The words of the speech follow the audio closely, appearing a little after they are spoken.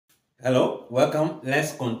Hello, welcome.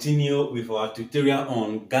 Let's continue with our tutorial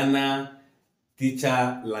on Ghana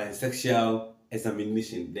Teacher Licensure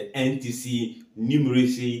Examination, the NTC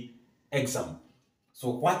Numeracy exam. So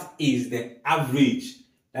what is the average,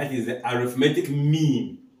 that is the arithmetic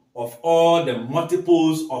mean of all the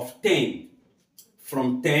multiples of 10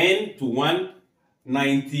 from 10 to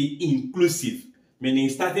 190 inclusive, meaning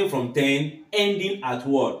starting from 10 ending at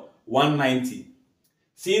what? 190.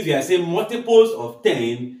 Since we are saying multiples of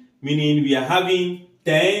 10, meaning we are having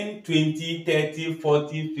 10, 20, 30,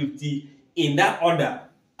 40, 50 in that order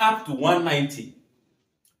up to 190.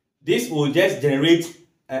 This will just generate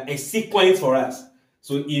a sequence for us.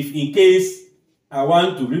 So if in case I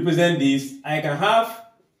want to represent this, I can have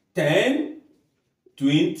 10,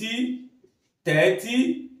 20,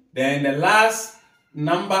 30, then the last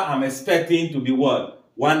number I'm expecting to be what?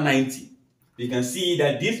 190. You can see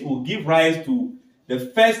that this will give rise to the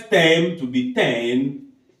first term to be 10,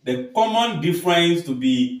 the common difference to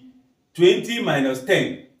be 20 minus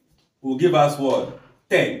 10 will give us what?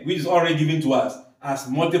 10, which is already given to us as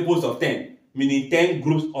multiples of 10, meaning 10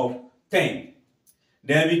 groups of 10.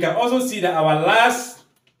 Then we can also see that our last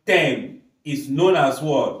term is known as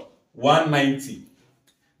what? 190.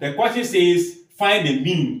 The question says find the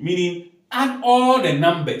mean, meaning add all the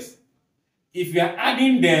numbers. If you are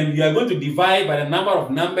adding them, you are going to divide by the number of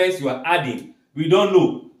numbers you are adding. We don't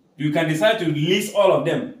know. You can decide to list all of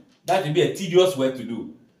them. That will be a tedious work to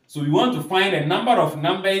do. So we want to find the number of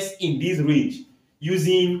numbers in this range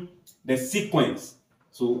using the sequence.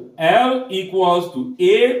 So L equals to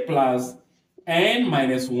A plus N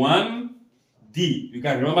minus 1 D. You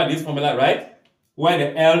can remember this formula, right? Where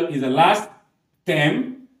the L is the last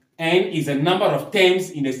term, N is the number of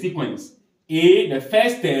terms in the sequence, A the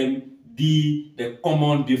first term, D the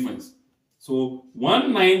common difference. So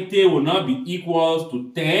 190 will now be equals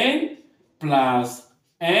to 10 plus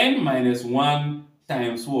N minus 1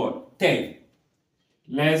 times what? 10.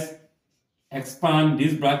 Let's expand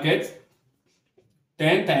this bracket.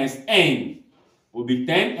 10 times N will be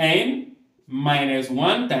 10N minus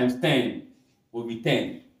 1 times 10 will be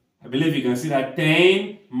 10. I believe you can see that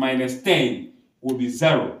 10 minus 10 will be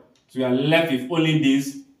 0. So you are left with only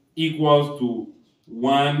this equals to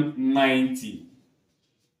 190.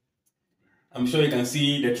 I'm sure you can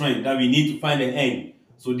see the trend that we need to find the N.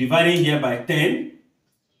 So dividing here by 10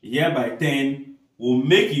 will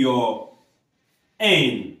make your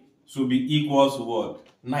N to be equals to what?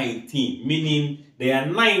 19. Meaning there are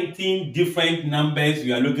 19 different numbers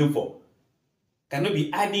you are looking for. Cannot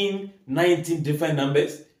be adding 19 different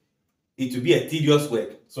numbers. It will be a tedious work.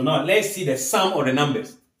 So now let's see the sum of the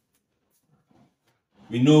numbers.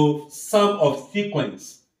 We know sum of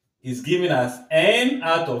sequence is giving us N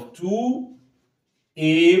out of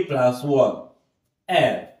 2A plus what?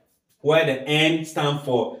 L, where the N stands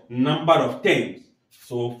for number of terms.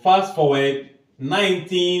 So fast forward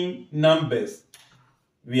 19 numbers.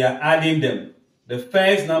 We are adding them. The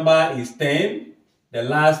first number is 10. The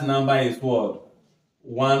last number is what?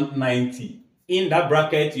 190. In that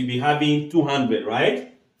bracket, you'll be having 200,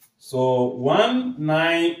 right? So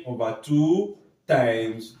 19 over 2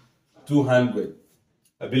 times 200.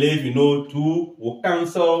 I believe you know 2 will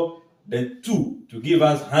cancel the 2 to give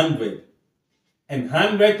us 100. And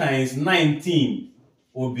 100 times 19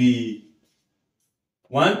 will be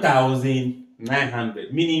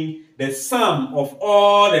 1,900. Meaning the sum of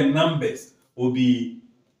all the numbers will be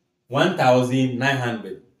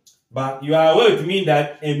 1,900. But you are aware with me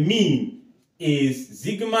that a mean is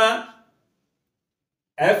sigma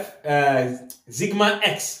x,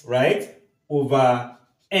 right, over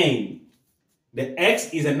n. The x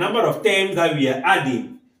is the number of terms that we are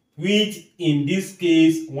adding, which in this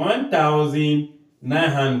case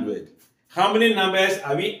 1,900. How many numbers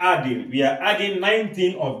are we adding? We are adding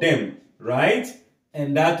 19 of them, right?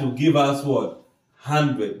 And that will give us what?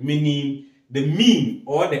 100, meaning the mean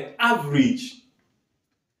or the average,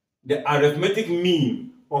 the arithmetic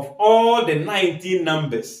mean of all the 19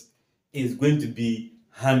 numbers is going to be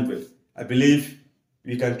 100. I believe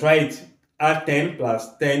we can try it. Add 10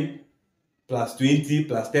 plus 10 plus 20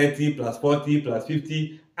 plus 30 plus 40 plus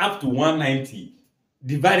 50 up to 190.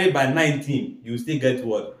 Divided by 19, you still get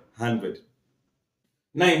what? 100.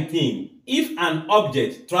 19. If an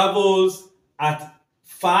object travels at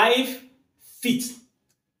 5 feet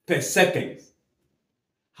per second,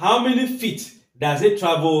 how many feet does it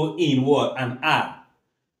travel in what? An hour.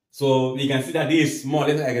 So we can see that this is more or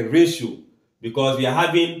less like a ratio because we are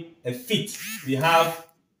having a feet. We have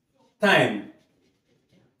time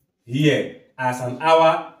here as an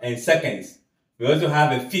hour and seconds. We also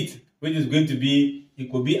have a feet, which is going to be, it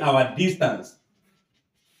could be our distance.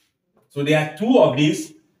 So there are two of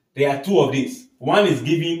these. there are two of these. One is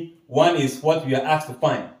given, one is what we are asked to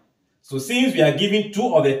find. So since we are given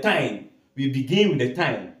two of the time, we begin with the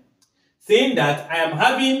time. Saying that I am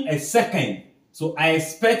having a second, so I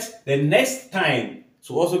expect the next time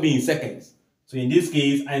to also be in seconds. So in this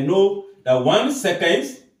case, I know that 1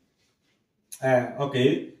 second,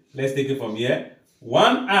 okay, let's take it from here.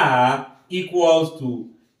 1 hour equals to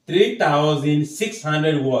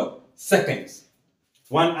 3,600 what? Seconds.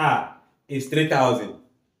 1 hour is 3,000.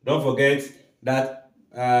 Don't forget that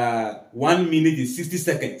 1 minute is 60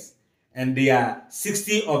 seconds. And there are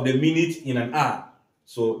 60 of the minute in an hour.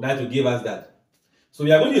 So that will give us that. So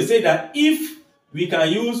we are going to say that if we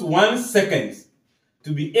can use 1 second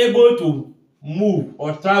to be able to move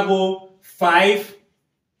or travel 5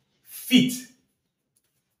 feet,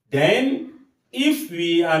 then if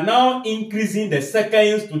we are now increasing the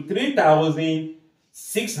seconds to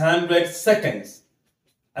 3,600 seconds,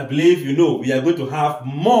 I believe you know we are going to have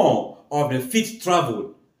more of the feet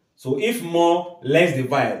traveled. So if more, let's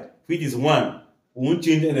divide, which is 1. We won't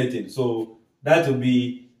change anything. So that will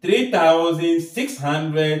be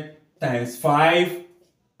 3,600 times 5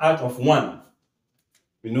 out of 1.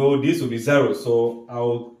 You know this will be 0. So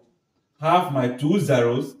I'll have my 2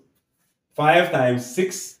 zeros. 5 times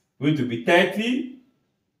 6 going to be 30.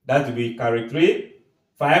 That will be carry 3.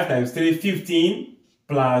 5 times 3, 15.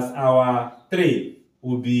 Plus our 3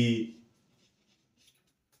 will be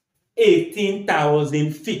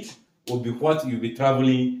 18,000 feet. Will be what you'll be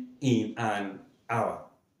traveling in an hour.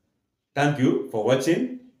 Thank you for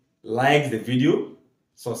watching. Like the video,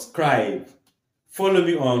 subscribe, follow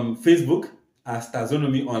me on Facebook as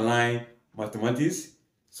Taxonomy Online Mathematics.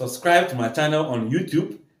 Subscribe to my channel on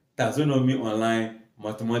YouTube, Taxonomy Online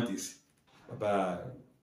Mathematics. Bye-bye.